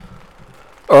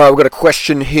Alright, we've got a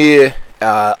question here.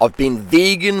 I've been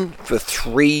vegan for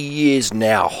 3 years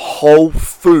now. Whole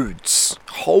foods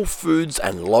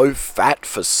and low fat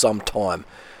for some time.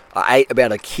 I ate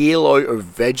about 1 kilo of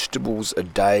vegetables a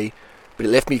day, but it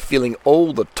left me feeling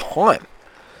all the time.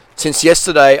 Since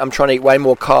yesterday, I'm trying to eat way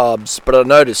more carbs, but I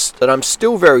noticed that I'm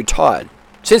still very tired.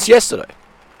 Since yesterday.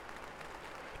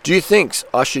 Do you think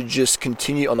I should just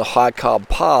continue on the high carb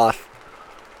path?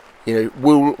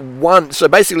 So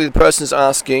basically the person is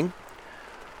asking,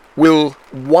 will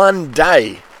one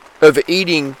day of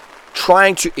eating,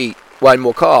 trying to eat way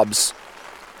more carbs,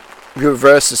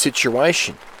 reverse the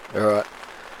situation? Alright.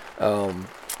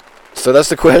 So that's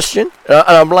the question. And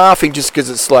I'm laughing just because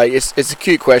it's like, it's a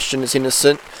cute question, it's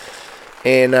innocent.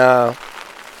 And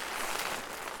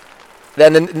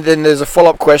then there's a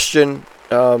follow-up question.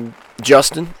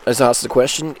 Justin has asked the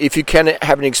question, if you can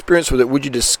have an experience with it, would you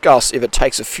discuss if it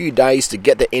takes a few days to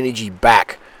get the energy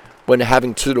back when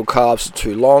having too little carbs for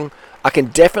too long? I can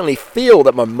definitely feel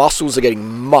that my muscles are getting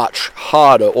much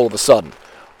harder all of a sudden.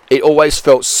 It always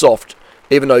felt soft,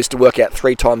 even though I used to work out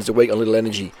 3 times a week on little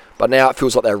energy, but now it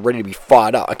feels like they're ready to be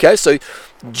fired up. Okay, so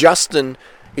Justin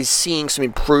is seeing some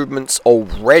improvements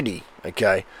already.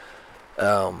 Okay,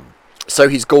 so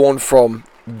he's gone from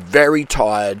very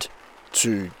tired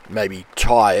to maybe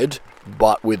tired,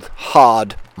 but with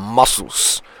hard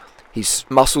muscles. His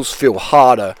muscles feel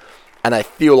harder, and they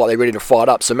feel like they're ready to fire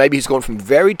up. So maybe he's gone from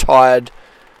very tired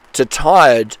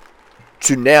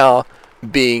to now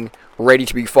being ready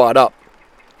to be fired up.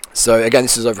 So again,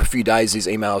 this is over a few days. These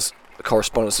emails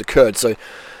correspondence occurred. So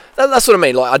that's what I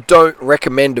mean. Like, I don't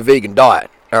recommend a vegan diet.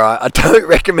 All right, I don't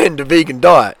recommend a vegan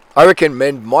diet. I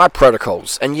recommend my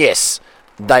protocols, and yes,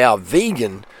 they are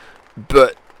vegan,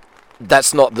 but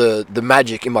that's not the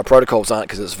magic in my protocols aren't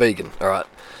because it's vegan, alright?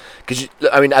 Because,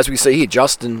 as we see here,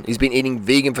 Justin, he's been eating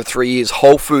vegan for 3 years,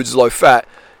 whole foods, low fat,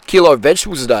 kilo of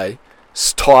vegetables a day,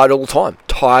 tired all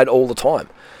the time.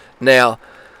 Now,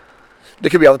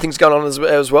 there could be other things going on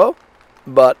as well,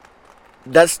 but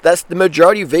that's the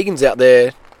majority of vegans out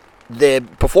there, their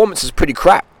performance is pretty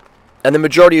crap. And the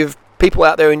majority of people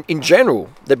out there in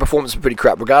general, their performance is pretty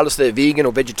crap, regardless if they're vegan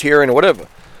or vegetarian or whatever.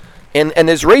 And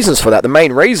there's reasons for that. The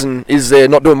main reason is they're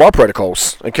not doing my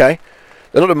protocols, okay?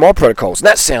 They're not doing my protocols. And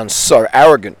that sounds so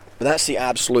arrogant, but that's the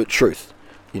absolute truth.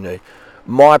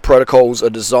 My protocols are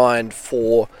designed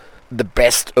for the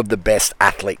best of the best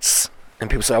athletes. And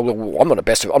people say, well, I'm not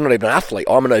even an athlete.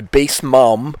 I'm an obese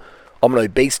mum. I'm an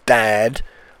obese dad.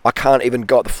 I can't even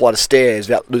go up the flight of stairs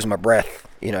without losing my breath.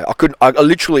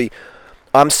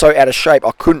 I'm so out of shape,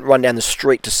 I couldn't run down the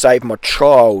street to save my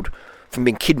child from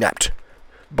being kidnapped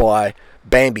by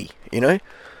Bambi,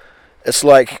 It's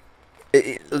like,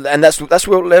 and that's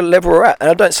what level we're at. And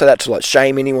I don't say that to like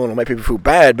shame anyone or make people feel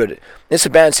bad, but it's a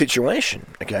bad situation,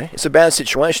 okay? It's a bad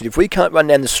situation. If we can't run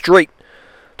down the street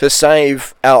to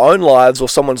save our own lives or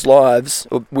someone's lives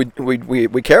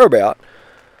we care about,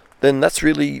 then that's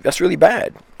really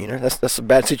bad, That's a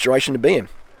bad situation to be in.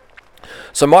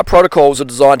 So my protocols are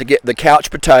designed to get the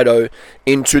couch potato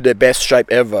into their best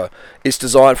shape ever. It's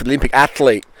designed for the Olympic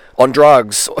athlete on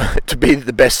drugs to be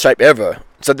the best shape ever.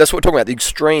 So that's what we're talking about, the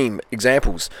extreme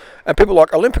examples. And people are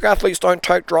like, Olympic athletes don't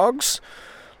take drugs?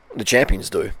 The champions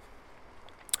do.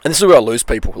 And this is where I lose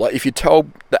people. Like, if you tell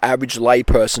the average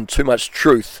layperson too much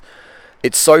truth,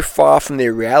 it's so far from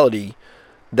their reality,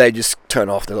 they just turn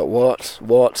off. They're like,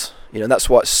 what? That's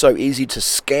why it's so easy to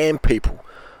scam people.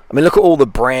 Look at all the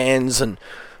brands and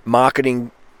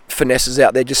marketing finesses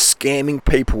out there just scamming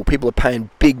people. People are paying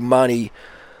big money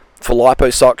for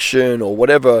liposuction or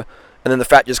whatever, and then the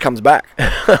fat just comes back.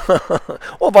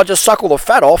 Well, if I just suck all the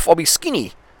fat off, I'll be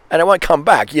skinny, and it won't come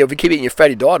back. Yeah, if you keep eating your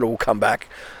fatty diet, it will come back.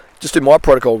 Just do my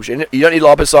protocols. You don't need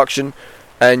liposuction,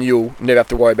 and you'll never have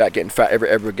to worry about getting fat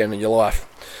ever again in your life.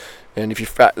 And if you're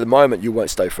fat at the moment, you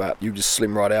won't stay fat. You'll just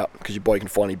slim right out because your body can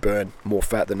finally burn more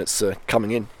fat than it's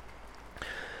coming in.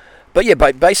 But yeah,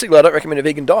 basically I don't recommend a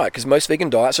vegan diet because most vegan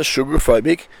diets are sugar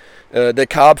phobic, they're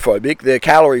carb phobic, they're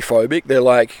calorie phobic. They're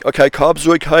like, okay, carbs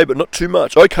are okay, but not too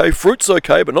much. Okay, fruit's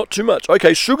okay, but not too much.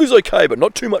 Okay, sugar's okay, but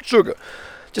not too much sugar.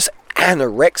 Just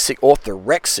anorexic,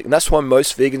 orthorexic, and that's why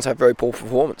most vegans have very poor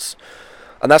performance.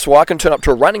 And that's why I can turn up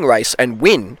to a running race and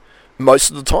win most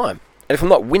of the time. And if I'm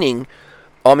not winning,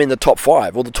 I'm in the top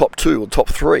 5 or the top 2 or top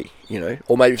 3,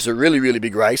 Or maybe if it's a really, really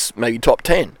big race, maybe top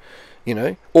 10,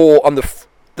 Or I'm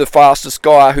the fastest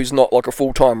guy who's not like a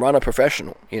full-time runner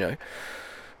professional, and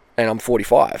I'm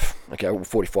 45. Okay, I'm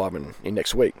 45 in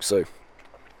next week. So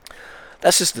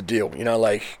that's just the deal, and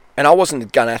I wasn't a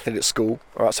gun athlete at school.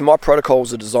 All right, so my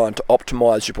protocols are designed to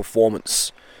optimize your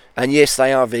performance. And yes,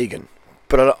 they are vegan,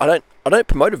 but I don't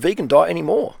promote a vegan diet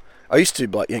anymore. I used to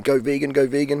like, go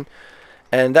vegan,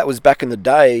 and that was back in the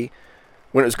day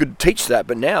when it was good to teach that.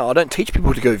 But now I don't teach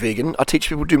people to go vegan. I teach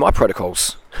people to do my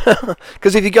protocols.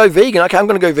 Because if you go vegan, okay, I'm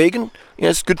going to go vegan.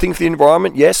 It's a good thing for the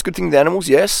environment. Yes, good thing for the animals.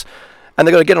 Yes, and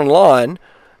they're going to get online,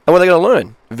 and what are they going to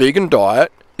learn? Vegan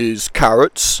diet is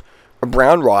carrots,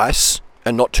 brown rice,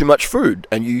 and not too much food,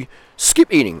 and you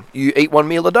skip eating. You eat one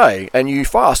meal a day, and you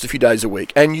fast a few days a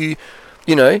week, and you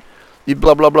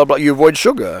blah blah blah blah. You avoid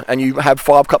sugar, and you have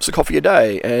 5 cups of coffee a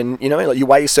day, and like you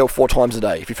weigh yourself 4 times a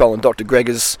day. If you follow Dr.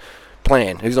 Greger's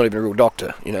plan, he's not even a real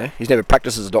doctor. He's never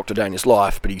practiced as a doctor a day in his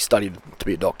life, but he studied to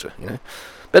be a doctor.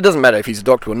 But it doesn't matter if he's a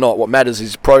doctor or not. What matters is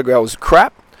his protocols are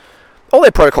crap. All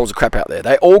their protocols are crap out there.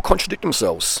 They all contradict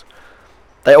themselves.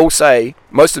 They all say,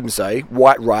 most of them say,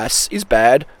 white rice is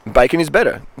bad, bacon is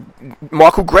better.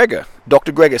 Michael Greger,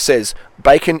 Dr. Greger says,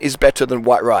 bacon is better than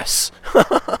white rice.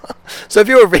 So if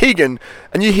you're a vegan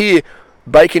and you hear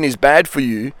bacon is bad for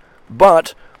you,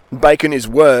 but bacon is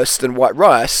worse than white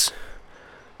rice,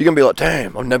 you're going to be like,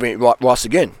 damn, I'm never eating white rice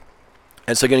again.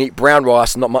 And so you're going to eat brown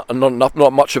rice, not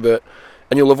much of it,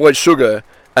 and you'll avoid sugar,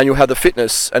 and you'll have the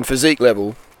fitness and physique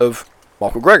level of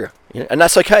Michael Greger. And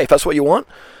that's okay if that's what you want.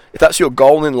 If that's your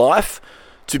goal in life,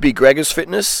 to be Greger's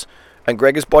fitness and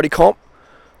Greger's body comp,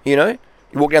 you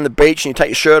walk down the beach and you take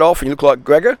your shirt off and you look like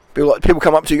Greger, people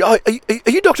come up to you, oh,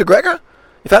 are you Dr. Greger?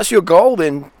 If that's your goal,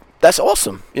 then that's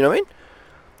awesome. You know what I mean?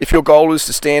 If your goal is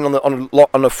to stand on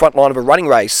the front line of a running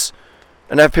race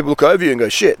and have people look over you and go,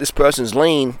 shit, this person's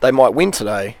lean, they might win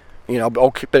today, I'll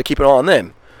better keep an eye on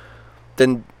them,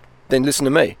 then listen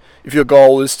to me. If your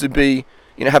goal is to be,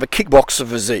 have a kickboxer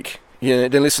physique,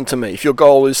 then listen to me. If your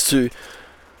goal is to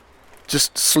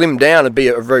just slim down and be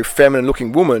a very feminine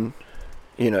looking woman,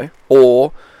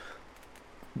 or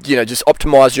just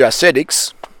optimize your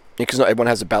aesthetics, because not everyone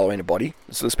has a ballerina body,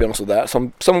 so let's be honest with that.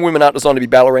 Some women aren't designed to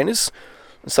be ballerinas,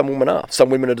 and some women are.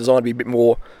 Some women are designed to be a bit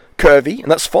more curvy,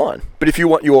 and that's fine. But if you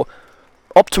want your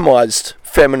optimized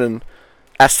feminine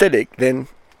aesthetic, then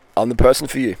I'm the person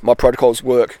for you. My protocols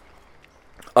work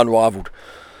unrivaled.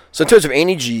 So in terms of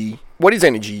energy, what is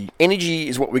energy? Energy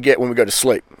is what we get when we go to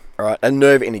sleep, all right? And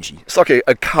nerve energy. It's like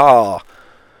a car,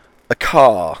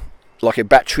 like a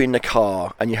battery in the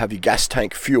car, and you have your gas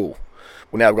tank fuel.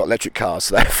 Well, now we've got electric cars,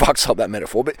 so that fucks up that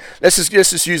metaphor. But let's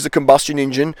just use the combustion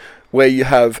engine, where you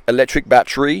have electric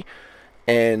battery,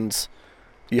 and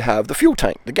you have the fuel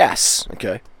tank, the gas.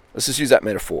 Okay, let's just use that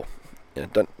metaphor.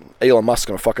 Elon Musk's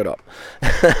gonna fuck it up.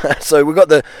 So we've got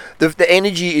the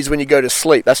energy is when you go to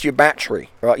sleep. That's your battery,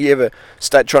 right? You ever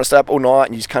trying to stay up all night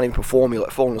and you just can't even perform? You're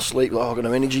like falling asleep. Like, I've got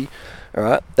no energy. All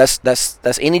right, that's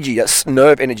energy. That's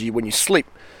nerve energy when you sleep.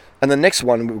 And the next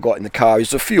one we've got in the car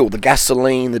is the fuel, the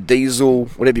gasoline, the diesel,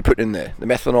 whatever you put in there, the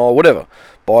methanol, whatever,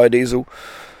 biodiesel.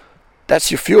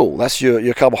 That's your fuel. That's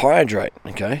your carbohydrate.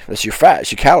 Okay, that's your fat.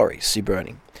 It's your calories you're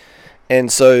burning.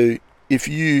 And so if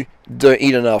you don't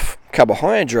eat enough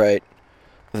carbohydrate,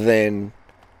 then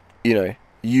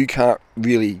you can't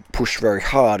really push very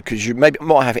hard, because you might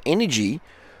have energy,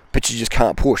 but you just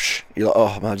can't push. You're like,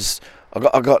 oh,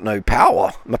 I got no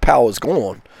power. My power's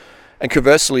gone. And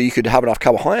conversely, you could have enough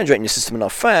carbohydrate in your system,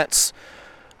 enough fats,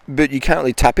 but you can't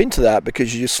really tap into that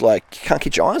because you can't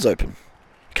keep your eyes open.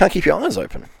 You can't keep your eyes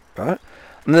open, right?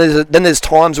 And then there's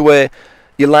times where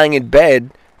you're laying in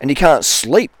bed and you can't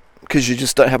sleep because you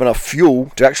just don't have enough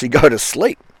fuel to actually go to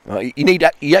sleep. Right?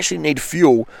 You actually need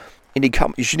fuel.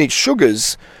 You should need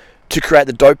sugars to create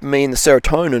the dopamine, the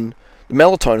serotonin, the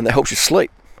melatonin that helps you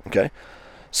sleep. Okay,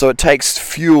 so it takes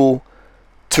fuel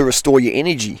to restore your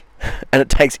energy, and it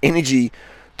takes energy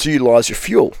to utilize your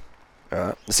fuel.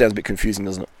 That sounds a bit confusing,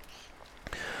 doesn't it?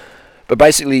 But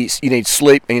basically, you need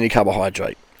sleep and you need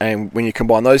carbohydrate. And when you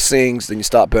combine those things, then you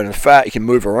start burning fat. You can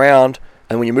move around,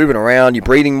 and when you're moving around, you're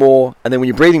breathing more. And then when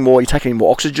you're breathing more, you're taking in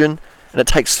more oxygen. And it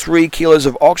takes 3 kilos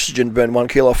of oxygen to burn 1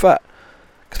 kilo of fat.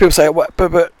 Because people say,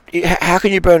 but how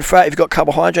can you burn fat if you've got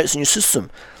carbohydrates in your system?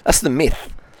 That's the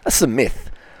myth.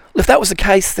 Well, if that was the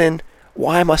case, then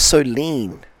why am I so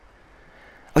lean?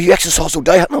 Oh, you exercise all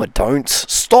day? No, I don't.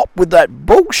 Stop with that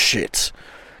bullshit.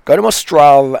 Go to my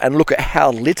Strava and look at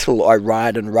how little I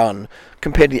ride and run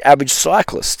compared to the average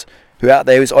cyclist who out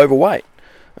there is overweight.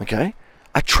 Okay?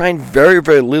 I trained very,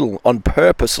 very little on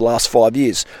purpose the last 5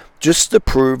 years just to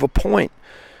prove a point.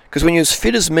 Because when you're as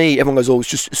fit as me, everyone goes, oh,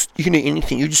 you can do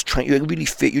anything. You just train. You're really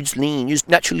fit. You're just lean. You're just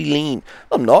naturally lean.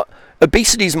 I'm not.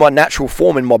 Obesity is my natural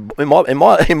form in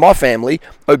my family.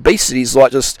 Obesity is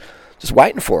like just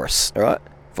waiting for us. All right.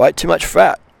 If I ate too much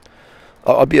fat,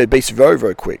 I'd be obese very,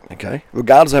 very quick. Okay.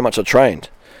 Regardless of how much I trained,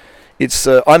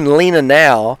 I'm leaner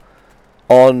now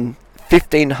on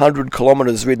 1,500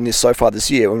 kilometres ridden this so far this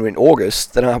year, when we're in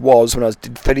August, than I was when I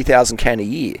did 30,000 can a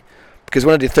year. Because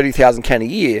when I did 30,000 can a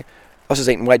year, I was just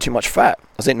eating way too much fat. I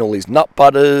was eating all these nut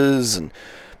butters and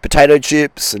potato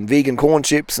chips and vegan corn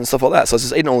chips and stuff like that. So I was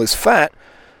just eating all this fat,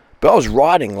 but I was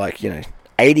riding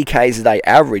 80 k's a day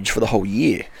average for the whole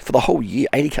year.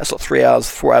 80 k's, like 3 hours,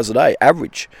 4 hours a day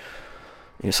average.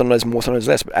 Some days more, some days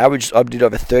less, but average, I did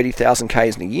over 30,000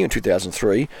 k's in a year in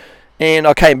 2003. And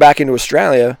I came back into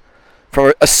Australia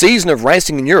from a season of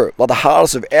racing in Europe, like the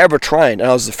hardest I've ever trained, and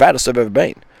I was the fattest I've ever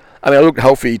been. I mean, I looked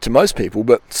healthy to most people,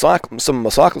 but some of my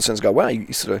cyclist friends go, wow,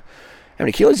 you sort of, how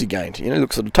many kilos you gained? You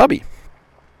look sort of tubby.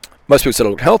 Most people said I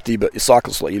look healthy, but your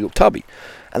cyclists you look tubby.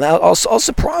 And I was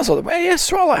surprised. I was like,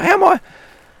 yes, right, how am I,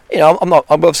 I'm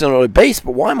obviously not obese,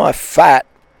 but why am I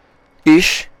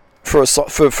fat-ish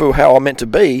for how I'm meant to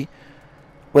be,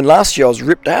 when last year I was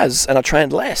ripped as and I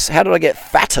trained less? How did I get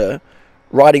fatter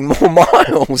riding more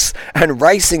miles and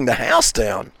racing the house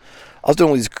down? I was doing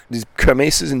all these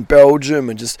kermesses in Belgium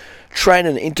and just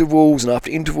training intervals and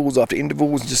after intervals after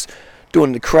intervals and just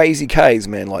doing the crazy Ks,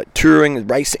 man, like touring and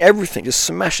racing, everything, just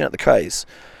smashing out the Ks.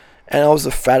 And I was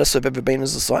the fattest I've ever been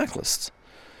as a cyclist.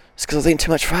 It's because I was eating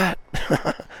too much fat.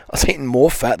 I was eating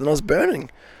more fat than I was burning.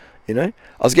 I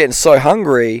was getting so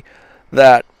hungry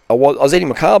that I was eating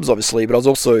my carbs, obviously, but I was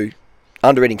also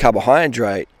under eating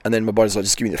carbohydrate, and then my body's like,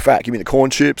 just give me the fat, give me the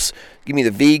corn chips, give me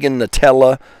the vegan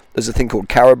Nutella. There's a thing called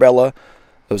Carabella.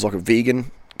 It was like a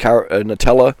vegan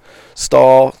Nutella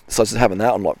style, so I was just having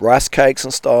that on like rice cakes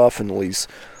and stuff, and all these,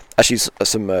 actually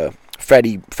some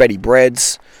fatty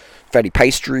breads, fatty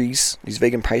pastries, these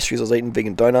vegan pastries I was eating,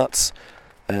 vegan donuts.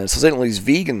 So I was eating all these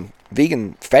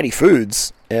vegan fatty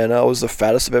foods, and I was the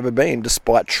fattest I've ever been,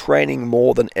 despite training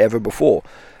more than ever before.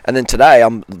 And then today,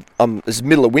 it's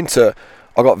middle of winter,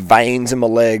 I got veins in my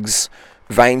legs,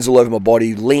 veins all over my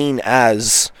body, lean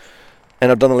as,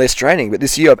 and I've done the less training. But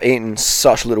this year I've eaten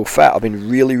such little fat. I've been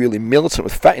really, really militant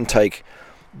with fat intake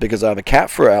because I have a cat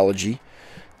fur allergy,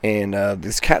 and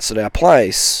these cats at our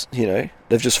place, they've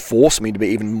just forced me to be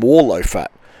even more low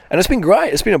fat. And it's been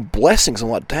great. It's been a blessing. So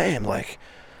I'm like, damn, I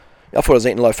thought I was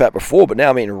eating low fat before, but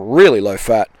now I'm eating really low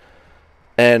fat,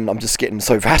 and I'm just getting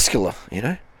so vascular,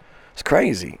 It's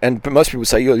crazy. But most people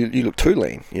say, you look too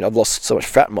lean. I've lost so much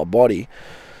fat in my body.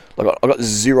 Like I got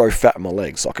zero fat in my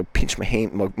legs. I could pinch my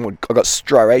hand. I got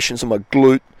striations on my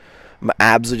glute. My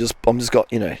abs are I'm just got,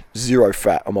 zero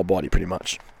fat on my body pretty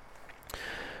much.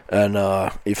 And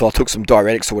if I took some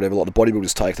diuretics or whatever, like the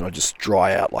bodybuilders take, then I'd just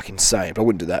dry out like insane. But I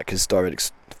wouldn't do that because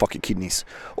diuretics fuck your kidneys.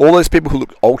 All those people who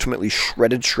look ultimately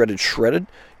shredded,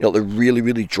 the really,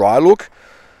 really dry look,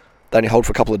 they only hold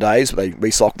for a couple of days, but they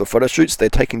recycle the photo shoots. They're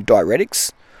taking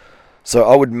diuretics. So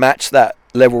I would match that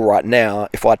level right now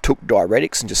if I took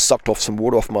diuretics and just sucked off some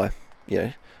water off my,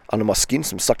 under my skin,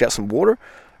 sucked out some water.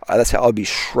 That's how I'd be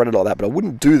shredded like that. But I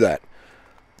wouldn't do that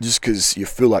just because you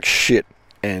feel like shit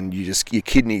and your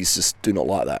kidneys just do not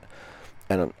like that.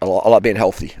 And I like being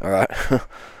healthy, all right?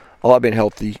 I like being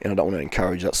healthy, and I don't want to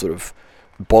encourage that sort of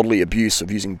bodily abuse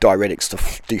of using diuretics to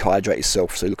dehydrate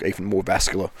yourself so you look even more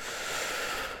vascular.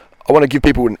 I want to give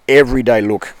people an everyday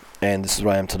look, and this is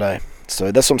what I am today.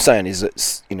 So that's what I'm saying, is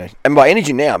it's, and my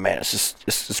energy now, man,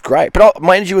 it's great. But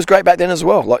my energy was great back then as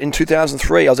well. Like in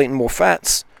 2003, I was eating more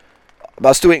fats, but I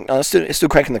was still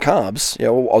cranking the carbs.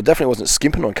 I definitely wasn't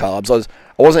skimping on carbs.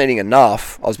 I wasn't eating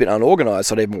enough. I was a bit unorganized,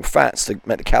 so I'd have more fats to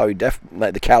make the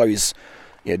calories,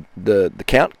 the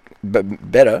count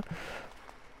better.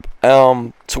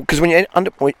 So because when you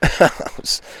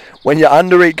when you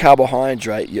undereat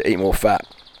carbohydrate, you eat more fat.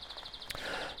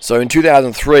 So in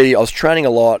 2003, I was training a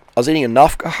lot. I was eating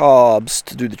enough carbs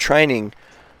to do the training,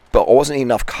 but I wasn't eating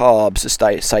enough carbs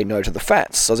to say no to the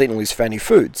fats. So I was eating all these fatty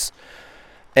foods.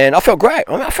 And I felt great.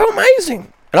 I felt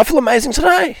amazing. And I feel amazing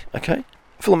today, okay?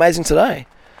 I feel amazing today.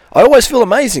 I always feel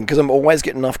amazing because I'm always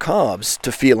getting enough carbs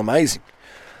to feel amazing.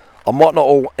 I might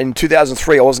not, in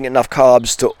 2003, I wasn't getting enough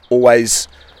carbs to always,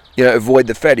 avoid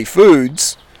the fatty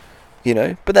foods,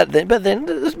 but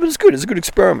it's good. It's a good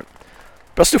experiment.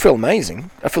 But I still feel amazing.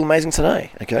 I feel amazing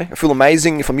today, okay? I feel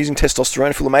amazing if I'm using testosterone.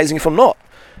 I feel amazing if I'm not.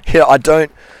 I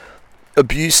don't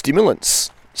abuse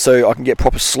stimulants so I can get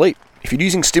proper sleep. If you're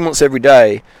using stimulants every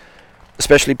day,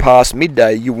 especially past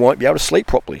midday, you won't be able to sleep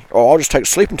properly. Or I'll just take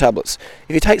sleeping tablets.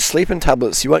 If you take sleeping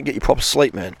tablets, you won't get your proper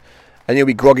sleep, man. And you'll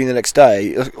be groggy the next day.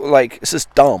 It's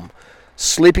just dumb.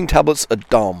 Sleeping tablets are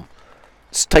dumb.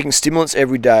 Taking stimulants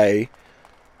every day,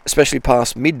 especially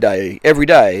past midday, every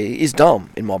day, is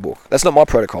dumb in my book. That's not my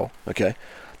protocol, okay?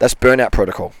 That's burnout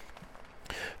protocol.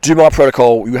 Do my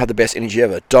protocol, you have the best energy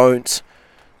ever. Don't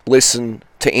listen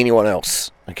to anyone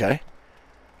else, okay?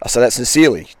 I say that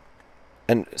sincerely.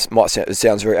 And it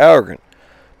sounds very arrogant,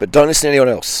 but don't listen to anyone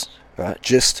else, right?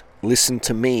 Just listen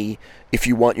to me. If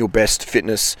you want your best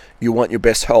fitness, you want your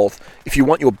best health, if you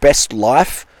want your best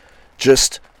life,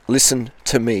 just listen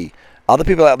to me. Other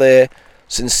people out there,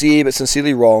 sincere but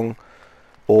sincerely wrong,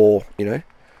 or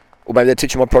or maybe they're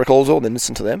teaching my protocols, or then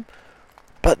listen to them.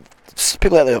 But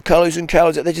people out there, calories, they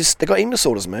got eating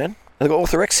disorders, man. They've got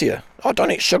orthorexia. Oh,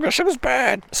 don't eat sugar. Sugar's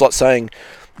bad. It's like saying,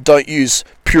 don't use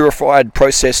purified,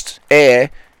 processed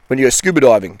air when you go scuba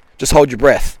diving. Just hold your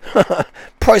breath.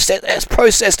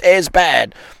 Processed air's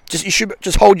bad. You should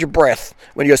just hold your breath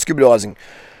when you go scuba diving.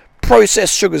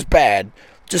 Processed sugar's bad.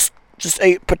 Just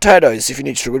eat potatoes if you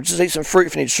need sugar. Just eat some fruit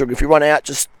if you need sugar. If you run out,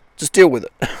 just deal with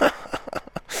it.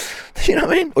 You know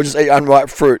what I mean? Or just eat unripe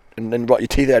fruit and then rot your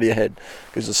teeth out of your head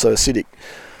because it's so acidic.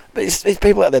 But these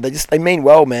people out there, they mean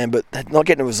well, man, but they're not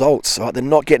getting the results, right? They're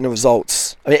not getting the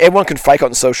results. I mean, everyone can fake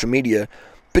on social media,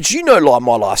 but like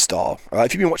my lifestyle, right?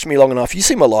 If you've been watching me long enough, you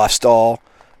see my lifestyle,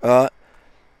 right?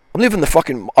 I'm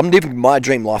living my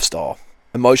dream lifestyle,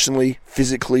 emotionally,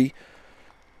 physically,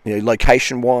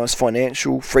 location-wise,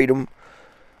 financial, freedom.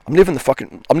 I'm living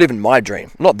my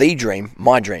dream, not the dream,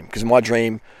 my dream, because my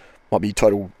dream might be a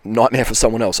total nightmare for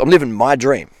someone else. I'm living my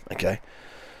dream, okay?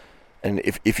 And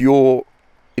if you're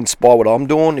inspired what I'm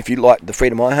doing, if you like the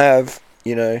freedom I have,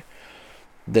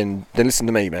 then listen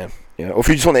to me, man. Or if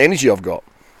you just want the energy I've got,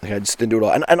 okay, just then do it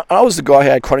all. And I was the guy who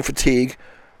had chronic fatigue.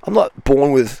 I'm not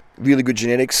born with really good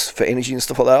genetics for energy and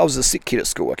stuff like that. I was a sick kid at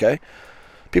school, okay?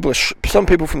 Some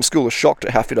people from school are shocked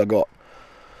at how fit I got.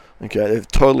 Okay, they're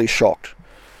totally shocked.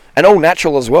 And all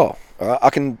natural as well. All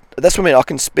right? That's what I mean. I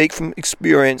can speak from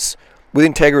experience with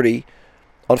integrity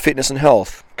on fitness and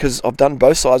health because I've done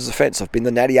both sides of the fence. I've been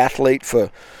the natty athlete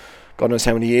for God knows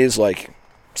how many years. So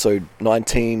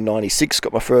 1996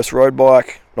 got my first road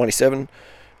bike. 97,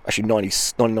 actually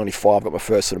 1995 got my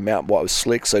first sort of mountain bike with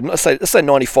slick. So let's say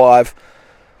 95.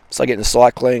 Started getting into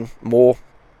cycling more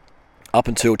up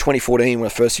until 2014 when I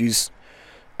first used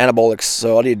anabolics.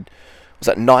 So I was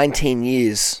that 19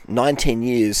 years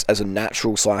as a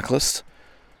natural cyclist.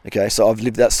 Okay, so I've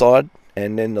lived that side,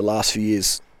 and then the last few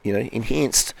years,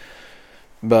 enhanced.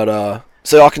 But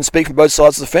so I can speak from both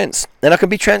sides of the fence, and I can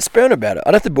be transparent about it.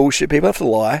 I don't have to bullshit people. I don't have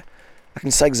to lie. I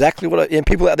can say exactly what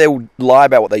people out there will lie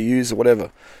about what they use or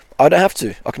whatever. I don't have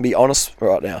to. I can be honest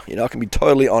right now. I can be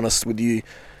totally honest with you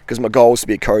because my goal is to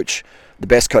be a coach, the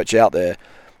best coach out there,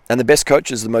 and the best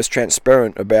coach is the most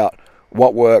transparent about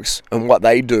what works and what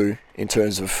they do in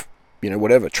terms of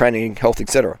whatever training, health,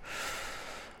 etc.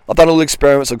 I've done all the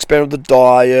experiments. I've experimented with the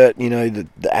diet,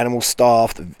 the animal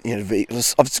stuff. I've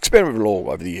experimented with it all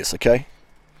over the years. Okay,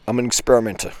 I'm an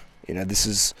experimenter. And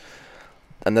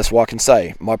that's why I can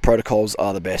say my protocols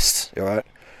are the best. All right,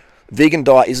 vegan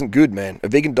diet isn't good, man. A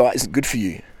vegan diet isn't good for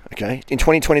you. Okay, in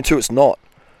 2022 it's not,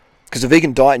 because a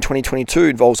vegan diet in 2022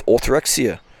 involves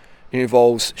orthorexia, it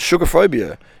involves sugar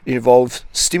phobia, it involves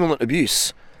stimulant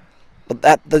abuse.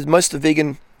 Most of the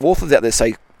vegan authors out there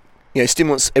say,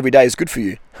 stimulants every day is good for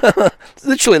you.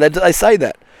 Literally, they say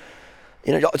that.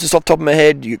 Just off the top of my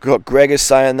head, you got Gregor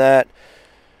saying that.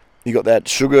 You got that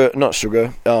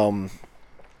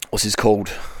what's his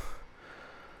called?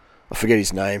 I forget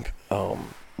his name.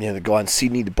 The guy in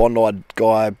Sydney, the Bondi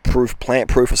guy, Plant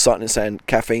Proof or something, saying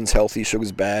caffeine's healthy,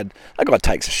 sugar's bad. That guy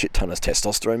takes a shit ton of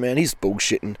testosterone, man. He's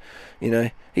bullshitting.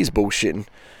 He's bullshitting.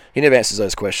 He never answers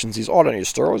those questions. I don't need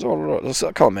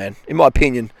steroids. Come on, man. In my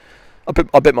opinion, I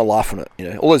bet my life on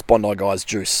it. All those Bondi guys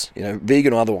juice.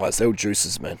 Vegan or otherwise, they're all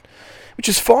juices, man. Which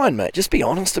is fine, mate. Just be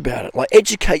honest about it.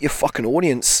 Educate your fucking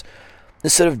audience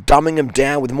instead of dumbing them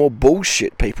down with more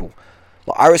bullshit, people.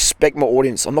 I respect my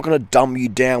audience. I'm not going to dumb you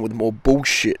down with more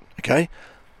bullshit, okay?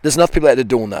 There's enough people out there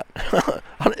doing that.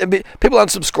 People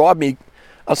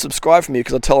unsubscribe from me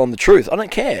because I tell them the truth. I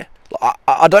don't care.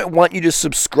 I don't want you to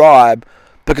subscribe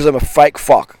because I'm a fake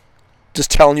fuck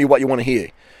just telling you what you want to hear.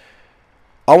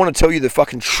 I want to tell you the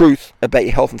fucking truth about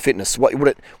your health and fitness,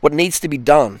 what needs to be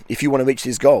done if you want to reach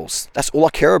these goals. That's all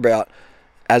I care about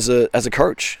as a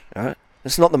coach, all right?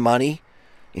 It's not the money.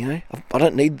 I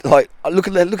don't need,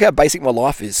 look how basic my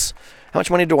life is. How much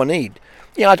money do I need?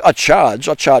 I charge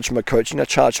for my coaching, I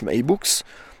charge for my ebooks,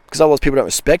 because otherwise people don't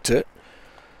respect it.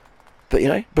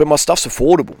 But, but my stuff's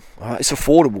affordable. Right? It's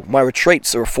affordable. My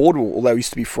retreats are affordable, although they used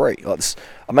to be free.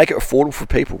 I make it affordable for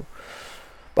people.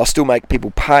 But I still make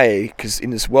people pay, because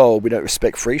in this world, we don't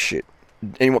respect free shit.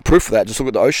 And you want proof of that, just look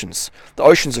at the oceans. The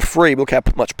oceans are free, look how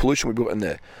much pollution we put in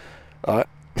there. All right?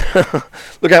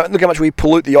 look how much we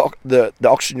pollute the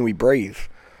oxygen we breathe.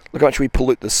 Look how much we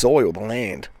pollute the soil, the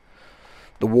land,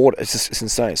 the water. It's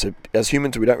insane. So as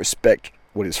humans, we don't respect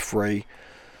what is free.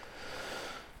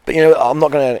 But, you know, I'm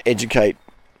not going to educate,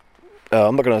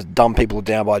 I'm not going to dumb people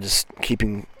down by just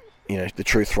keeping, you know, the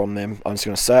truth from them. I'm just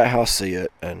going to say it how I see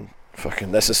it, and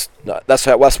fucking, that's why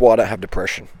I don't have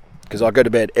depression. Because I go to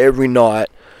bed every night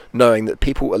knowing that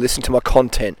people are listening to my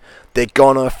content, they're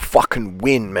gonna fucking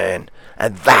win, man.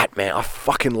 And that, man, I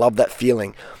fucking love that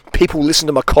feeling. People listen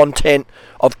to my content,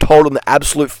 I've told them the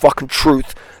absolute fucking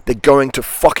truth, they're going to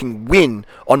fucking win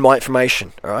on my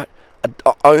information, alright?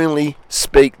 I only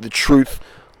speak the truth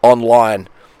online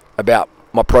about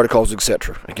my protocols,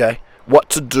 etc., okay? What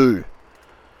to do.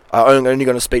 I'm only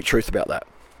going to speak truth about that.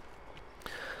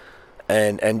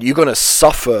 And you're going to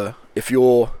suffer if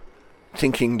you're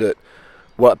thinking that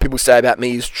what people say about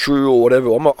me is true or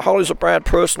whatever. Harley's a bad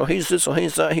person, or he's this, or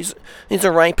he's that, he's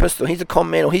a rapist, or he's a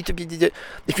con man, or he's...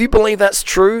 If you believe that's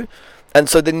true, and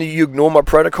so then you ignore my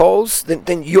protocols,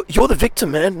 then you're the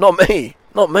victim, man, not me,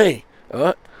 alright?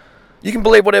 You can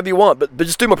believe whatever you want, but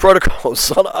just do my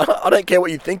protocols. I don't care what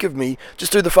you think of me,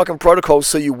 just do the fucking protocols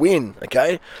so you win,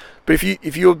 okay? But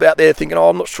if you're out there thinking, oh,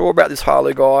 I'm not sure about this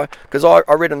Harley guy, because I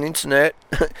read on the internet,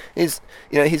 his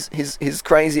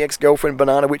crazy ex-girlfriend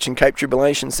Banana Witch in Cape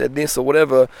Tribulation said this or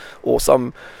whatever, or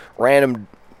some random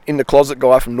in the closet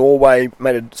guy from Norway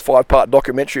made a 5-part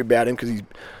documentary about him because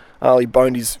Harley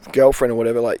boned his girlfriend or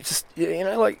whatever. Like, just, you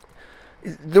know, like,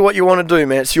 do what you want to do,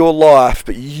 man. It's your life,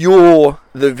 but you're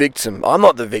the victim. I'm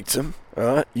not the victim,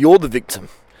 alright? You're the victim.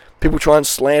 People try and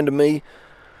slander me.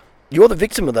 You're the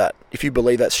victim of that, if you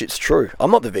believe that shit's true.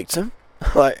 I'm not the victim.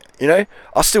 Like, you know,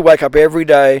 I still wake up every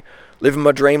day, living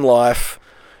my dream life,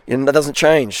 and that doesn't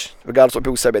change, regardless of what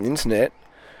people say about the internet,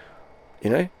 you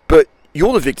know? But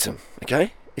you're the victim,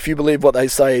 okay? If you believe what they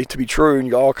say to be true, and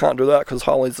you go, oh, I can't do that because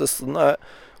Harley's this and that,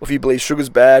 or if you believe sugar's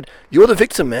bad, you're the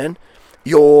victim, man.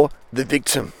 You're the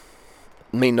victim.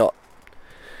 Me not.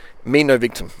 Me no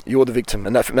victim. You're the victim.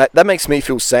 And that makes me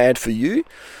feel sad for you.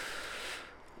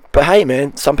 But hey,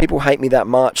 man, some people hate me that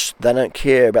much, they don't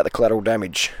care about the collateral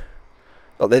damage.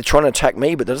 Like, they're trying to attack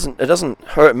me, but it doesn't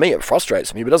hurt me. It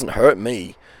frustrates me, but it doesn't hurt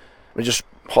me. It just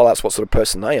highlights what sort of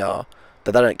person they are,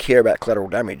 that they don't care about collateral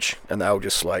damage, and they'll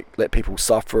just, like, let people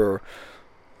suffer.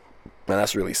 Man,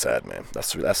 that's really sad, man.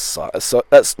 That's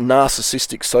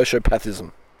narcissistic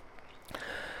sociopathism.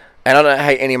 And I don't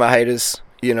hate any of my haters,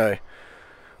 you know.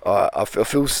 I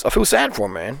feel sad for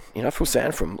them, man. You know, I feel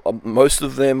sad for them. Most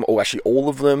of them, or actually all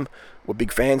of them, were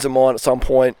big fans of mine at some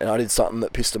point, and I did something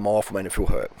that pissed them off or made them feel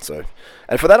hurt. So,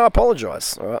 and for that, I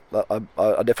apologise. All right,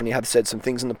 I definitely have said some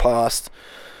things in the past,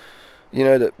 you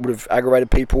know, that would have aggravated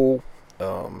people.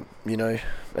 You know,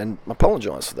 and I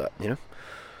apologise for that. You know,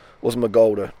 it wasn't my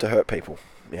goal to hurt people.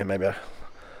 Yeah, maybe I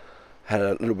had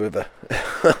a little bit of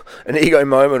an ego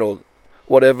moment or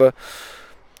whatever,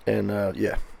 and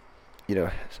yeah. You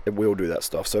know, we all do that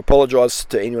stuff. So apologise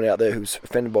to anyone out there who's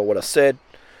offended by what I said.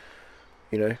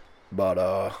 You know, but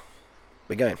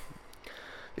again,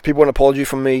 if people want an apology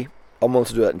from me, I'm willing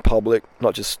to do that in public,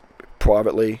 not just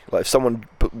privately. Like, if someone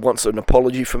wants an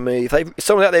apology from me, if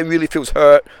someone out there really feels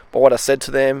hurt by what I said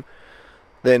to them,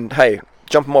 then hey,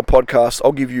 jump on my podcast.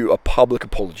 I'll give you a public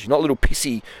apology, not a little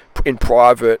pissy in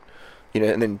private, you know,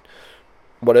 and then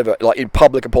whatever, like in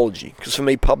public apology. Because for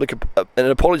me, an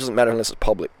apology doesn't matter unless it's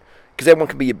public. Because everyone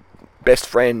can be your best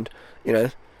friend, you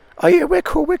know. Oh yeah, we're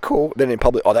cool. Then in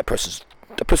public, oh, that person's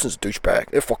a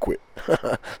douchebag. They're fuckwit.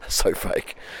 That's so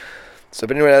fake. So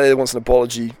if anyone out there wants an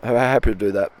apology, I'm happy to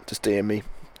do that. Just DM me,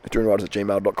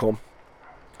 dreamriders@gmail.com.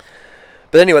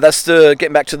 But anyway, that's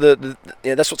getting back to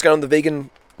that's what's going on in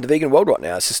the vegan world right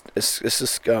now. It's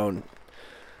just going,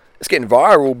 it's getting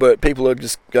viral, but people are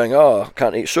just going, oh,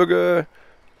 can't eat sugar.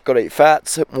 Got to eat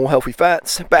fats, more healthy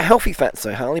fats. But healthy fats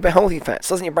though, Harley. But healthy fats.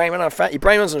 Doesn't your brain run on fat? Your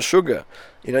brain runs on sugar.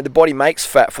 You know, the body makes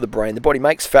fat for the brain. The body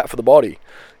makes fat for the body.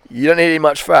 You don't need any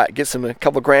much fat. Get a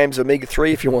couple of grams of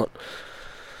omega-3 if you want.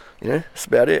 You know, that's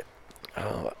about it.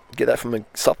 Get that from a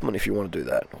supplement if you want to do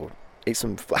that. Or eat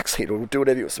some flaxseed, or do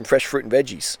whatever you want, some fresh fruit and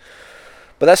veggies.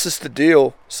 But that's just the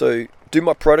deal. So do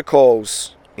my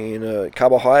protocols in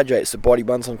carbohydrates. The body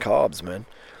runs on carbs, man.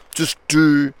 Just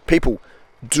do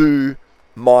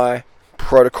my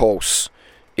protocols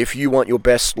if you want your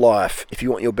best life, if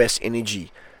you want your best energy,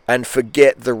 and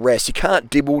forget the rest. You can't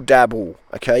dibble dabble,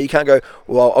 okay? You can't go,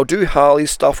 well, I'll do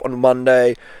Harley's stuff on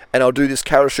Monday, and I'll do this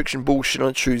calorie restriction bullshit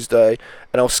on Tuesday,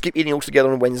 and I'll skip eating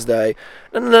altogether on Wednesday.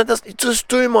 No, just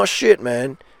do my shit,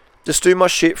 man. Just do my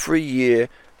shit for a year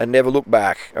and never look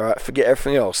back, alright? Forget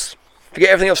everything else.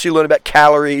 Forget everything else you learn about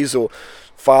calories or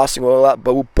fasting or all that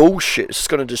bullshit. It's just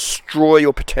going to destroy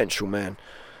your potential, man.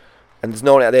 And there's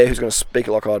no one out there who's going to speak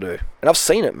it like I do. And I've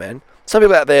seen it, man. Some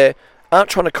people out there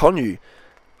aren't trying to con you,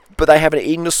 but they have an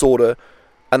eating disorder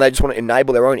and they just want to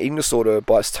enable their own eating disorder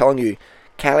by telling you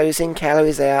calories in,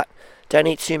 calories out, don't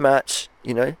eat too much.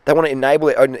 You know, they want to enable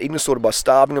their own eating disorder by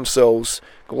starving themselves.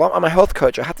 Well, I'm a health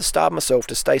coach, I have to starve myself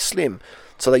to stay slim.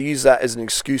 So they use that as an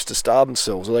excuse to starve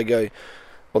themselves, or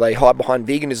they hide behind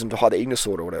veganism to hide their eating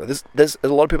disorder or whatever. There's a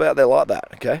lot of people out there like that,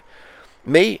 okay?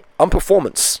 Me, I'm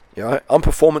performance, you know, I'm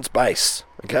performance based,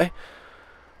 okay?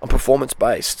 I'm performance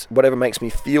based. Whatever makes me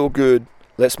feel good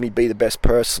lets me be the best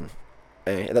person.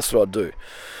 And that's what I do.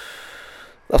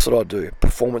 That's what I do.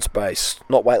 Performance based,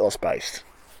 not weight loss based.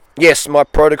 Yes, my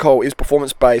protocol is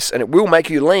performance based and it will make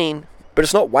you lean, but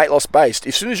it's not weight loss based.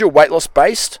 As soon as you're weight loss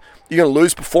based, you're going to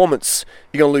lose performance.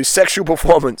 You're going to lose sexual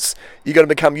performance. You're going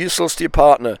to become useless to your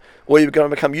partner, or you're going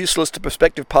to become useless to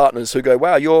prospective partners who go,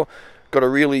 wow, you're got a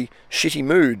really shitty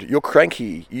mood. You're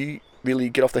cranky. You really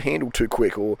get off the handle too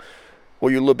quick, or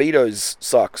your libido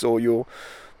sucks, or you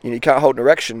can't hold an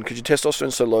erection because your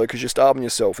testosterone's so low because you're starving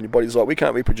yourself, and your body's like, we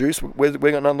can't reproduce. We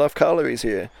got not enough calories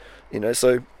here, you know.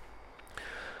 So,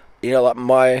 you know, like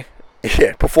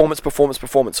performance.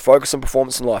 Focus on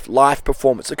performance in life. Life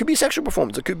performance. It could be sexual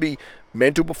performance. It could be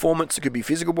mental performance. It could be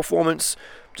physical performance.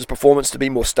 Just performance to be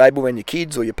more stable around your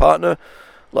kids or your partner.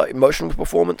 Like emotional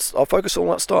performance. I'll focus on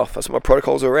all that stuff. That's what my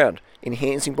protocols are around.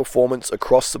 Enhancing performance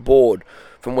across the board.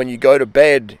 From when you go to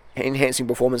bed, enhancing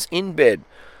performance in bed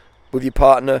with your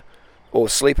partner, or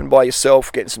sleeping by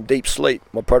yourself, getting some deep sleep.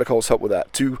 My protocols help with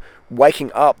that. To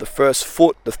waking up, the first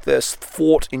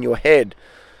thought in your head.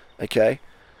 Okay?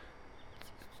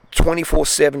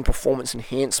 24/7 performance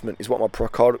enhancement is what my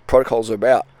protocols are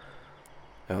about.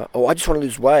 Oh, I just want to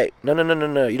lose weight. No.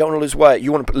 You don't want to lose weight.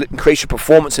 You want to increase your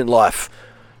performance in life.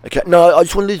 Okay? No, I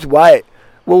just want to lose weight.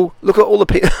 Well, look at all the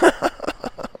people.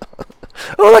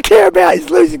 All I care about is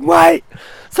losing weight.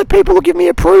 So people will give me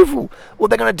approval. Well,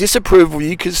 they're going to disapprove of you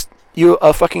because you're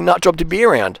a fucking nut job to be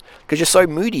around. Because you're so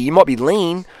moody. You might be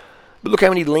lean. But look how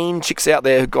many lean chicks out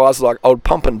there who guys are like, I would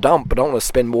pump and dump, but I don't want to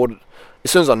spend more.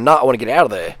 As soon as I nut, I want to get out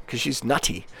of there because she's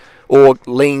nutty. Or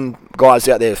lean guys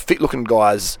out there, fit-looking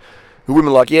guys, who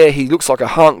women are like, yeah, he looks like a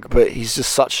hunk, but he's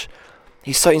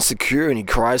so insecure and he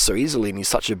cries so easily and he's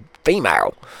such a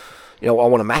female. You know, I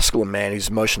want a masculine man who's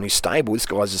emotionally stable. This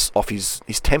guy's just off his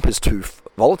temper's too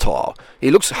volatile. He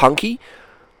looks hunky,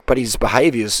 but his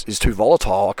behaviour is too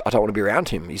volatile. I don't want to be around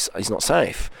him. He's not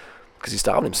safe because he's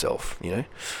starving himself, you know.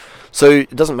 So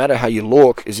it doesn't matter how you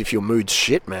look as if your mood's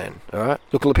shit, man. Alright?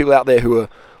 Look at the people out there who are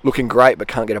looking great but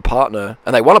can't get a partner,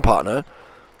 and they want a partner,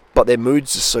 but their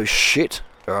mood's just so shit.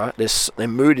 Alright? Their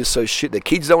mood is so shit. Their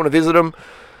kids don't want to visit them.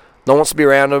 No one wants to be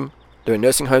around them. They're in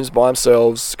nursing homes by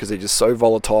themselves because they're just so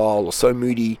volatile or so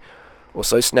moody or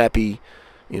so snappy,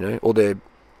 you know, or they're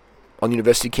on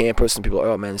university campus and people are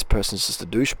like, oh man, this person's just a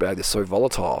douchebag. They're so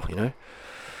volatile, you know.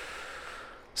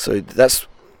 So that's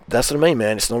what I mean,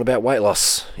 man. It's not about weight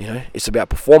loss, you know. It's about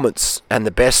performance, and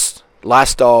the best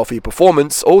lifestyle for your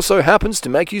performance also happens to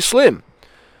make you slim.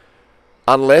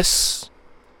 Unless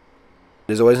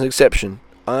there's always an exception.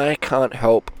 I can't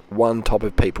help one type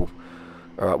of people.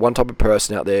 All right, one type of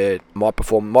person out there. My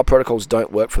protocols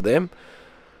don't work for them,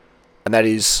 and that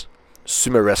is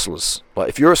sumo wrestlers. Like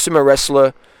if you're a sumo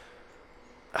wrestler,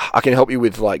 I can help you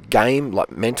with like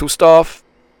mental stuff.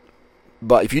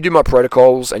 But if you do my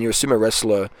protocols and you're a sumo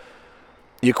wrestler,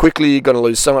 you're quickly going to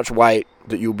lose so much weight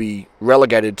that you'll be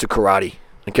relegated to karate.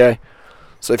 Okay?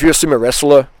 So if you're a sumo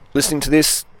wrestler listening to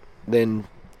this, then,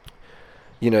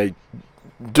 you know,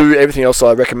 do everything else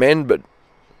I recommend,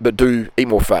 but do eat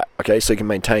more fat. Okay? So you can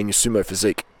maintain your sumo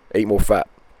physique. Eat more fat.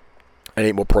 And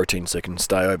eat more protein so you can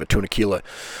stay over 200 kilo.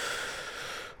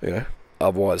 You know?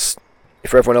 Otherwise,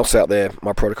 for everyone else out there,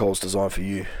 my protocol is designed for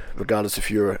you, regardless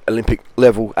if you're an Olympic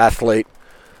level athlete,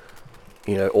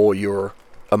 you know, or you're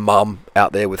a mum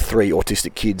out there with 3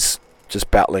 autistic kids just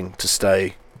battling to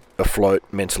stay afloat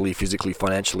mentally, physically,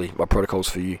 financially. My protocol's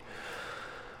for you.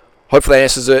 Hopefully that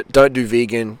answers it. Don't do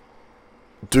vegan.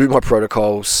 Do my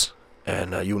protocols,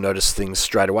 and you'll notice things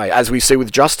straight away. As we see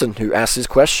with Justin, who asked this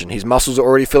question, his muscles are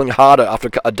already feeling harder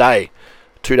after a day,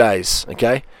 2 days.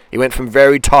 Okay, he went from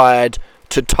very tired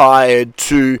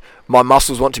to my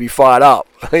muscles want to be fired up.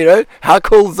 You know, how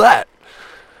cool is that?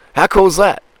 How cool is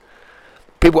that?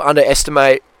 People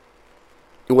underestimate.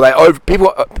 Well,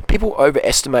 people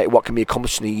overestimate what can be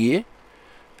accomplished in a year,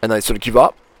 and they sort of give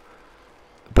up.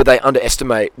 But they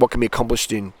underestimate what can be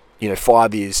accomplished in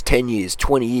 5 years, 10 years,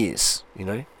 20 years. You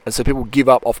know, and so people give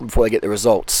up often before they get the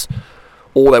results,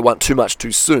 or they want too much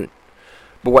too soon.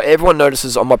 But what everyone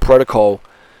notices on my protocol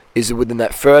is that within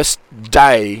that first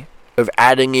day of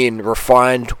adding in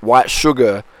refined white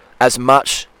sugar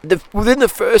within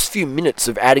the first few minutes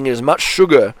of adding in as much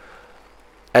sugar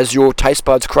as your taste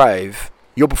buds crave,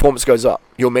 your performance goes up.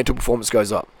 Your mental performance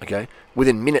goes up, okay?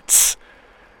 Within minutes.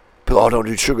 But I don't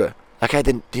do sugar. Okay,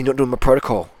 then you're not doing my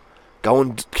protocol. Go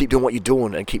and keep doing what you're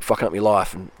doing and keep fucking up your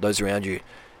life and those around you.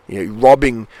 You're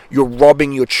robbing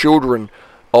your children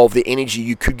of the energy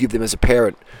you could give them as a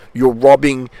parent. You're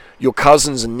robbing your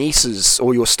cousins and nieces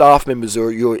or your staff members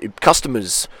or your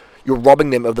customers. You're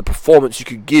robbing them of the performance you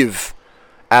could give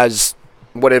as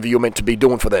whatever you're meant to be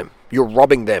doing for them. You're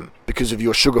robbing them because of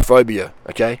your sugar phobia,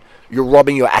 okay? You're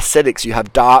robbing your ascetics. You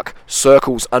have dark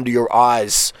circles under your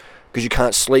eyes because you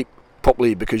can't sleep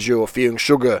properly because you're fearing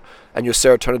sugar and your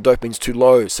serotonin dopamine's too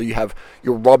low. So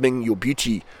you're robbing your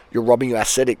beauty. You're robbing your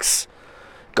ascetics.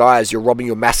 Guys, you're robbing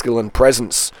your masculine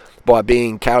presence by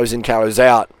being calories in, calories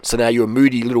out. So now you're a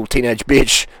moody little teenage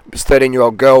bitch. It's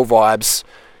 13-year-old girl vibes,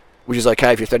 which is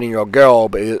okay if you're a 13-year-old girl,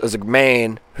 but as a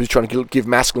man who's trying to give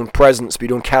masculine presence, be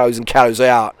doing calories in, calories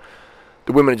out,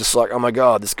 the women are just like, oh my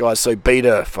god, this guy's so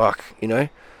beta, fuck, you know?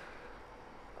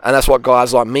 And that's what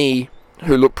guys like me,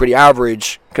 who look pretty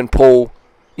average, can pull,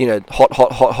 you know,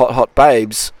 hot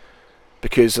babes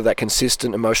because of that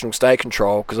consistent emotional state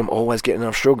control, because I'm always getting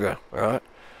enough sugar, alright?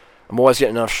 I'm always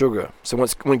getting enough sugar. So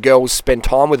when girls spend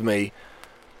time with me,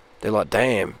 they're like,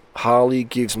 damn, Harley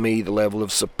gives me the level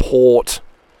of support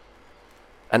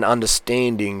and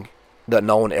understanding that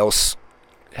no one else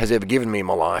has ever given me in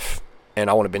my life. And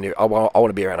I want to be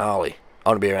around Harley. I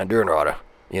want to be around Durnrider,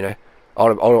 you know? I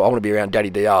want to be around Daddy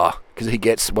DR, because he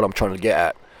gets what I'm trying to get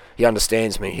at. He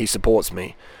understands me. He supports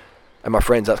me. And my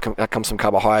friends, that comes from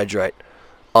carbohydrate.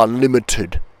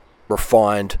 Unlimited,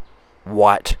 refined,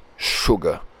 white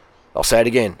sugar. I'll say it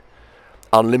again.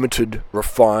 Unlimited,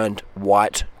 refined,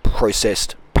 white,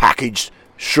 processed, packaged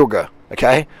sugar.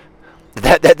 Okay?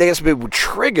 That gets people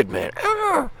triggered, man.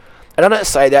 And I don't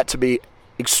say that to be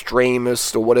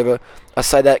extremist or whatever. I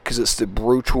say that because it's the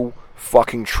brutal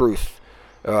fucking truth.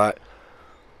 Alright?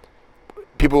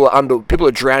 People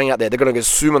are drowning out there. They're going to go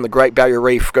swim on the Great Barrier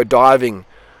Reef, go diving.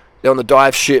 They're on the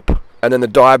dive ship, and then the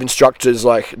dive instructors,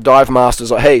 dive masters,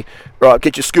 hey, right,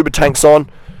 get your scuba tanks on.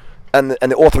 And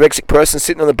the orthorexic person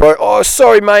sitting on the boat, oh,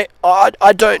 sorry, mate,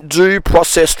 I don't do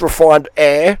processed refined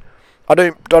air. I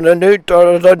don't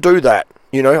do that.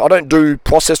 You know, I don't do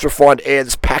processed refined air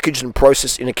that's packaged and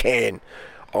processed in a can.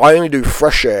 I only do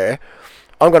fresh air.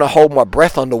 I'm going to hold my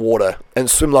breath underwater and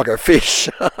swim like a fish.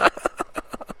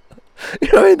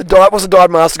 You know what I mean? What's the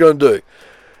dive master going to do?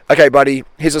 Okay, buddy,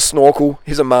 here's a snorkel,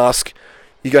 here's a mask.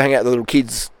 You go hang out with the little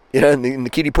kids, you know, in the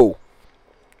kiddie pool.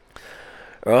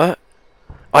 Alright?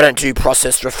 I don't do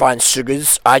processed refined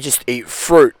sugars. I just eat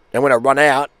fruit. And when I run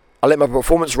out, I let my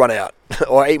performance run out.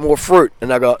 Or I eat more fruit.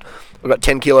 And I've got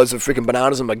 10 kilos of freaking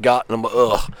bananas in my gut. And I'm like,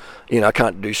 ugh. You know, I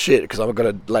can't do shit because I've got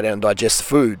to lay down and digest the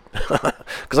food.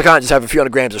 Because I can't just have a few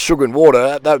hundred grams of sugar and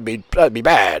water. That would be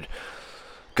bad.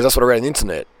 Because that's what I read on the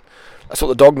internet. That's what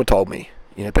the dogma told me.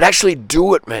 You know, but actually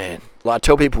do it, man. Like, I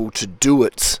tell people to do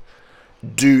it.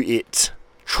 Do it.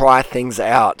 Try things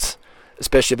out.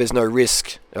 Especially if there's no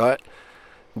risk. Alright?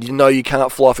 You know you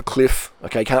can't fly off a cliff.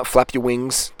 Okay, you can't flap your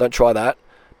wings. Don't try that.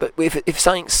 But if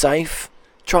something's safe,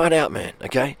 try it out, man.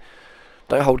 Okay?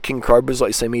 Don't hold king cobras like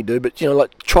you see me do. But, you know,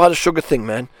 try the sugar thing,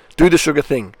 man. Do the sugar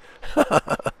thing.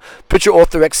 Put your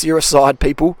orthorexia aside,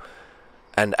 people.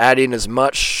 And add in as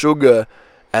much sugar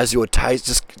as your taste.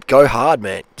 Just go hard,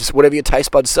 man. Just whatever your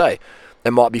taste buds say.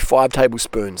 It might be 5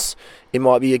 tablespoons. It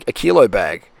might be a kilo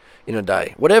bag in a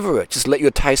day. Whatever. Just let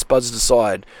your taste buds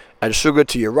decide. Add sugar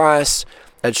to your rice.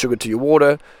 Add sugar to your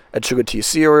water. Add sugar to your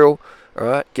cereal.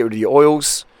 Alright? Get rid of your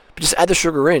oils. But just add the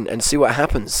sugar in and see what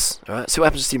happens. Alright? See what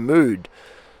happens to your mood.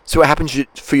 See what happens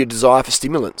for your desire for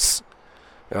stimulants.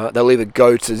 Alright? They'll either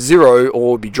go to 0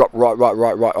 or be dropped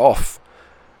right off.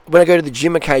 When I go to the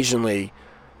gym occasionally,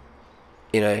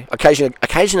 you know, occasionally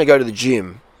I go to the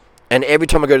gym, and every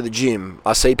time I go to the gym,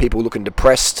 I see people looking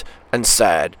depressed and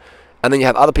sad. And then you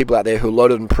have other people out there who are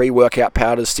loaded on pre-workout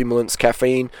powders, stimulants,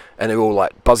 caffeine, and they're all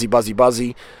like buzzy.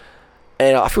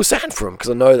 And I feel sad for them because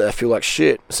I know that they feel like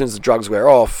shit as soon as the drugs wear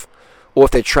off. Or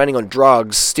if they're training on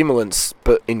drugs, stimulants,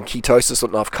 but in ketosis,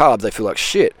 not enough carbs, they feel like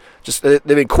shit. Just they're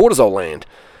in cortisol land.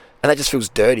 And that just feels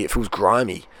dirty. It feels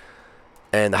grimy.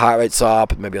 And the heart rate's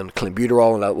up, maybe on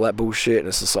clenbuterol and all that bullshit. And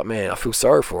it's just like, man, I feel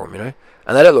sorry for them, you know?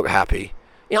 And they don't look happy.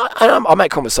 You know, I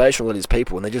make conversation with these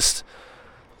people, and they just...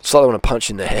 It's like they want to punch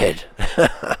in the head.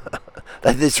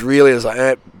 This really is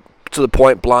like, to the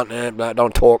point, blunt,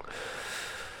 don't talk.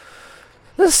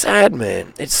 It's sad,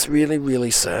 man. It's really, really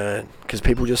sad. Because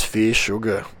people just fear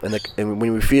sugar. And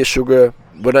when we fear sugar,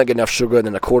 we don't get enough sugar, and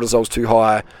then the cortisol's too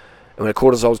high. And when the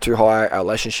cortisol's too high, our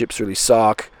relationships really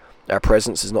suck. Our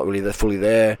presence is not really fully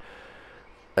there.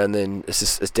 and then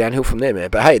it's downhill from there, man.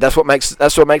 But hey, that's what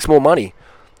makes more money.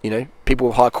 You know, people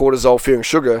with high cortisol fearing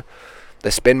sugar,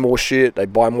 they spend more shit, they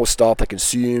buy more stuff, they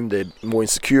consume, they're more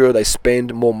insecure, they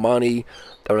spend more money,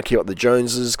 they want to keep up the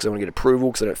Joneses because they want to get approval,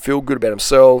 because they don't feel good about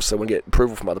themselves, so they want to get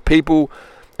approval from other people,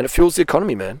 and it fuels the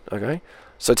economy, man, okay?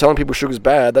 So telling people sugar's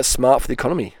bad, that's smart for the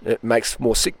economy. It makes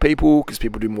more sick people, because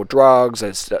people do more drugs,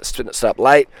 they start up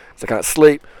late, so they can't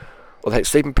sleep, or they take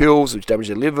sleeping pills, which damage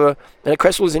their liver, and it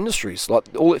creates all these industries. Like,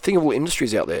 think of all the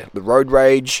industries out there. The road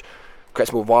rage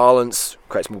creates more violence,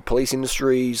 creates more police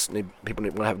industries. People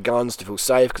want to have guns to feel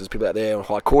safe, because there's people out there on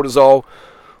high cortisol,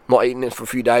 not eating it for a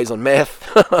few days on meth,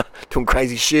 doing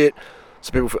crazy shit.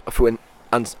 So people feel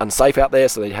unsafe out there,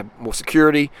 so they have more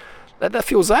security. That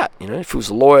fuels that, you know. It fuels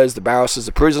the lawyers, the barristers,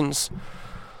 the prisons.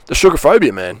 The sugar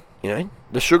phobia, man, you know.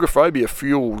 The sugar phobia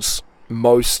fuels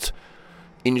most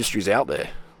industries out there,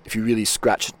 if you really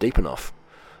scratch it deep enough.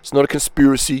 It's not a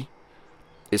conspiracy.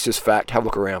 It's just fact. Have a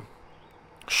look around.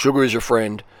 Sugar is your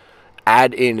friend.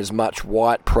 Add in as much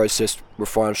white, processed,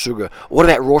 refined sugar. What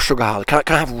about raw sugar, Harley? Can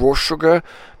I have raw sugar?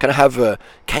 Can I have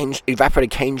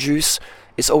evaporated cane juice?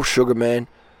 It's all sugar, man.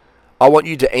 I want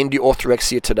you to end your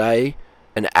orthorexia today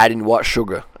and add in white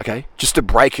sugar, okay? Just to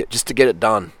break it, just to get it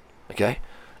done, okay?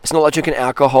 It's not like drinking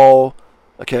alcohol,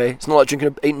 okay? It's not like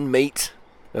eating meat,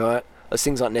 alright? Those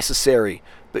things aren't necessary,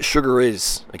 but sugar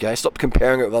is, okay? Stop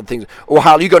comparing it with other things. Oh,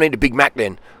 Harley, you got to eat a Big Mac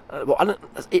then.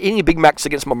 Eating a Big Mac's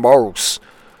against my morals,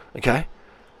 okay?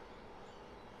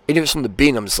 Even if it's from the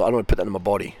bin, I don't want to put that in my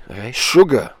body, okay?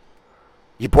 Sugar.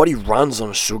 Your body runs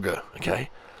on sugar, okay?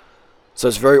 So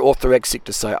it's very orthorexic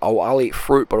to say, oh, I'll eat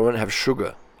fruit, but I won't have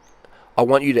sugar. I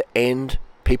want you to end,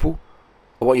 people,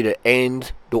 I want you to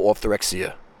end the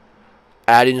orthorexia.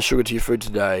 Add in sugar to your food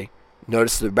today.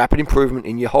 Notice the rapid improvement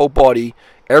in your whole body,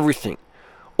 everything.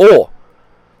 Or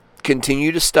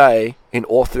continue to stay in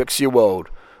orthorexia world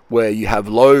where you have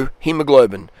low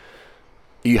hemoglobin,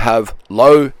 you have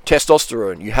low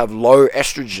testosterone, you have low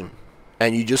estrogen,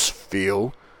 and you just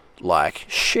feel like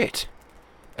shit.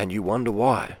 And you wonder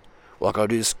why. Well, I got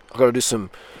to do some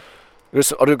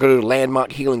a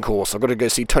landmark healing course. I've got to go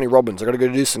see Tony Robbins. I've got to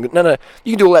go do some. No,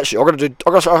 you can do all that shit. I've got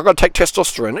to take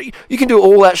testosterone. You can do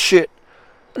all that shit,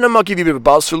 and that might give you a bit of a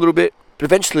buzz for a little bit, but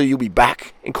eventually you'll be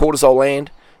back in cortisol land,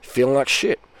 feeling like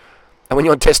shit. And when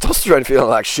you're on testosterone feeling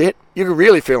like shit, you're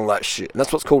really feeling like shit. And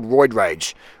that's what's called roid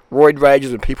rage. Roid rage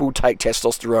is when people take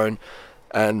testosterone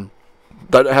and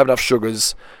they don't have enough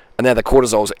sugars, and now the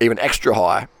cortisol's even extra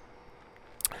high,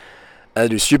 and they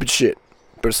do stupid shit.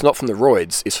 But it's not from the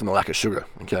roids, it's from the lack of sugar,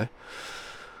 okay?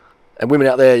 And women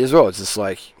out there as well, it's just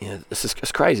like, you know,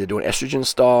 it's crazy. They're doing estrogen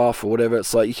stuff or whatever.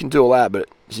 It's like, you can do all that, but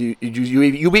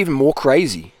you'll be even more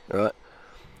crazy, right?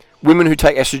 Women who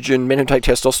take estrogen, men who take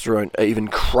testosterone are even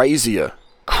crazier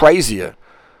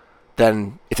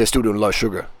than if they're still doing low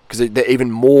sugar. Because they'll go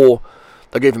even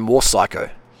more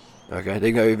psycho, okay?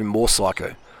 They go even more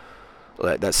psycho.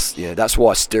 That's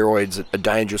why steroids are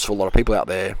dangerous for a lot of people out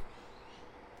there.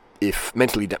 If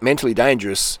mentally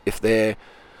dangerous, if they're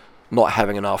not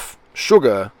having enough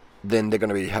sugar, then they're going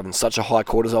to be having such a high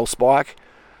cortisol spike.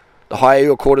 The higher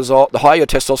your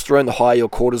testosterone, the higher your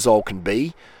cortisol can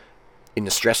be in the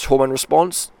stress hormone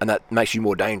response, and that makes you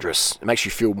more dangerous. It makes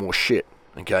you feel more shit,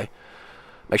 okay?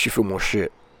 Makes you feel more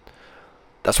shit.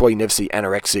 That's why you never see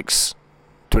anorexics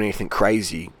doing anything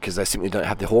crazy, because they simply don't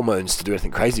have the hormones to do anything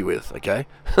crazy with, okay?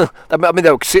 I mean,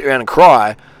 they'll sit around and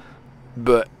cry,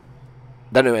 but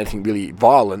they don't do anything really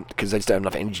violent because they just don't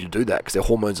have enough energy to do that because their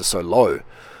hormones are so low.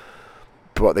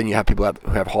 But then you have people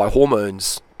who have high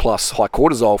hormones plus high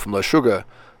cortisol from low sugar.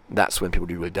 That's when people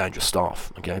do really dangerous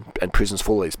stuff, okay? And prison's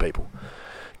full of these people.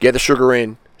 Get the sugar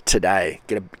in today.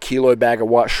 Get a kilo bag of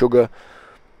white sugar.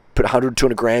 Put 100,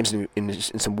 200 grams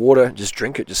in some water. Just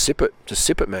drink it. Just sip it. Just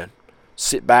sip it, man.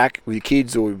 Sit back with your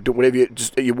kids or do whatever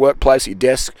just at your workplace, at your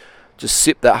desk. Just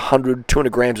sip that 100,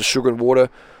 200 grams of sugar and water.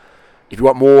 If you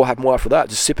want more, have more after that.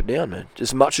 Just sip it down, man.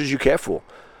 Just as much as you care for.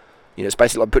 You know, it's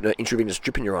basically like putting an intravenous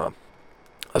drip in your arm.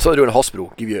 That's what they do in a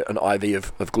hospital. Give you an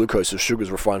IV of glucose, of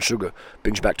sugars, refined sugar.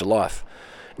 Brings you back to life.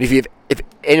 And if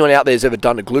anyone out there has ever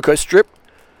done a glucose drip,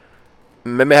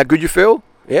 remember how good you feel?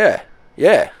 Yeah.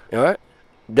 All right.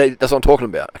 That's what I'm talking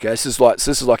about. Okay. This is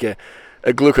like a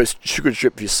glucose sugar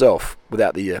drip for yourself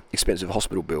without the expensive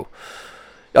hospital bill.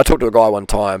 I talked to a guy one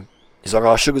time. He's like,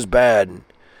 "Oh, sugar's bad."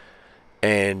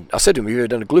 And I said to him, "Have you ever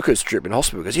done a glucose drip in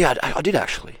hospital?" He goes, "Yeah, I did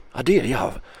actually. I did.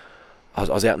 Yeah, I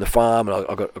was out in the farm and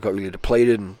I got really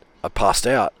depleted and I passed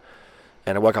out,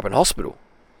 and I woke up in hospital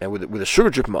and with a sugar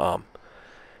drip in my arm."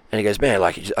 And he goes, "Man,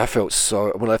 like I felt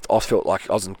so when I left, I felt like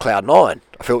I was in cloud nine.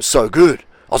 I felt so good.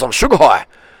 I was on a sugar high,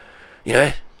 you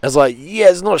know. was like, yeah,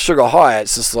 it's not a sugar high.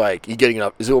 It's just like you're getting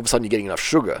enough. It's all of a sudden you're getting enough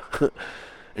sugar.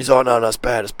 He's like, no, it's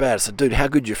bad. I said, dude, how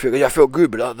good do you feel? Yeah, I felt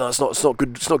good, but no, it's not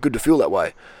good. It's not good to feel that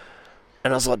way.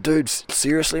 And I was like, dude,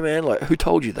 seriously, man? Like, who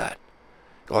told you that?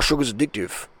 Oh, sugar's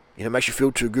addictive. It makes you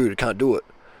feel too good. I can't do it.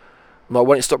 I'm like,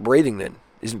 why don't you stop breathing then?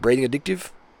 Isn't breathing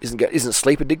addictive? Isn't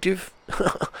sleep addictive?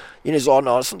 He's like, oh,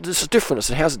 no, this is different. I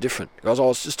said, how's it different? He goes,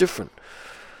 oh, it's just different.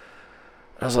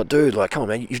 And I was like, dude, like, come on,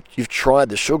 man. You've tried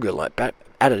the sugar. Like,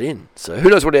 add it in. So who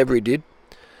knows whatever he did.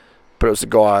 But it was a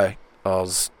guy, I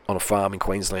was on a farm in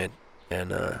Queensland,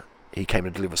 and he came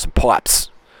to deliver some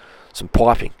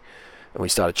piping. And we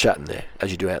started chatting there,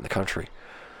 as you do out in the country.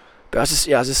 But I was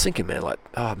just thinking, man, like,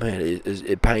 oh man,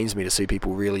 it pains me to see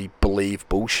people really believe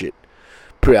bullshit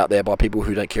put out there by people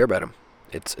who don't care about them.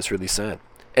 It's really sad.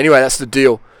 Anyway, that's the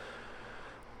deal.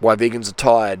 Why vegans are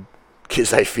tired, because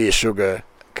they fear sugar,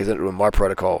 because they don't do my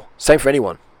protocol. Same for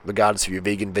anyone, regardless if you're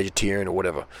vegan, vegetarian, or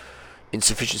whatever.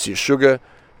 Insufficiency of sugar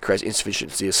creates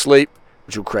insufficiency of sleep,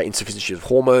 which will create insufficiency of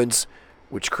hormones,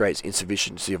 which creates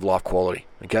insufficiency of life quality.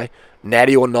 Okay?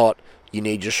 Natty or not, you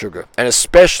need your sugar. And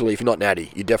especially if you're not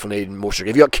natty, you definitely need more sugar.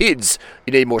 If you've got kids,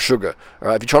 you need more sugar.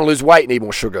 Alright? If you're trying to lose weight, you need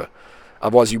more sugar.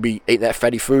 Otherwise, you'll be eating that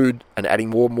fatty food and adding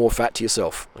more and more fat to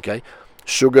yourself. Okay?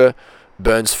 Sugar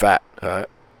burns fat, alright?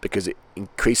 Because it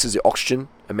increases the oxygen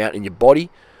amount in your body,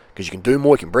 because you can do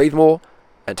more, you can breathe more,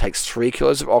 and it takes 3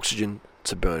 kilos of oxygen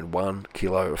to burn 1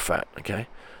 kilo of fat. Okay?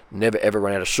 Never ever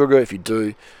run out of sugar. If you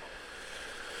do,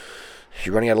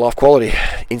 you're running out of life quality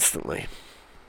instantly.